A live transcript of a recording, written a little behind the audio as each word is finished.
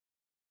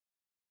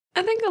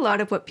I think a lot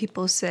of what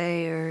people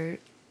say are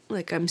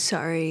like, I'm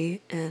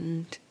sorry,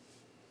 and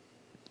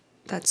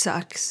that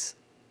sucks,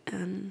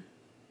 and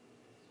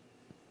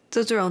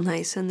those are all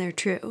nice and they're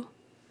true.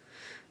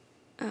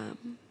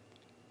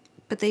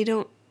 But they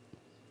don't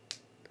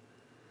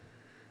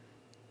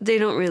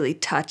really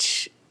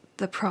touch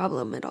the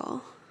problem at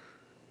all.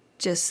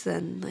 Just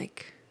then,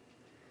 like,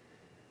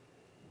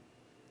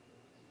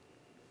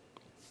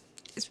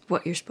 it's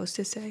what you're supposed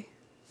to say.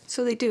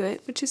 So they do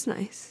it, which is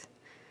nice.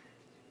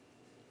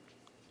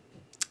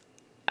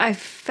 I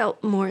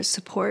felt more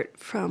support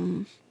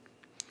from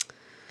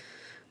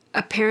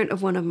a parent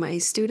of one of my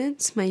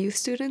students, my youth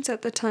students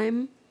at the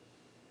time.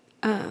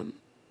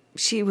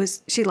 She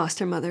lost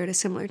her mother at a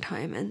similar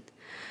time, and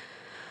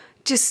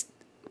just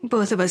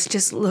both of us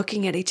just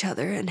looking at each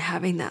other and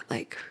having that,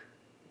 like,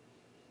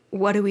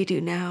 what do we do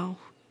now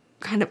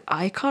kind of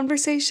eye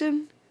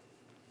conversation,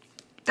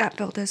 that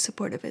felt as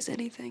supportive as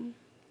anything.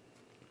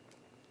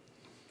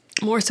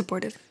 More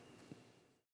supportive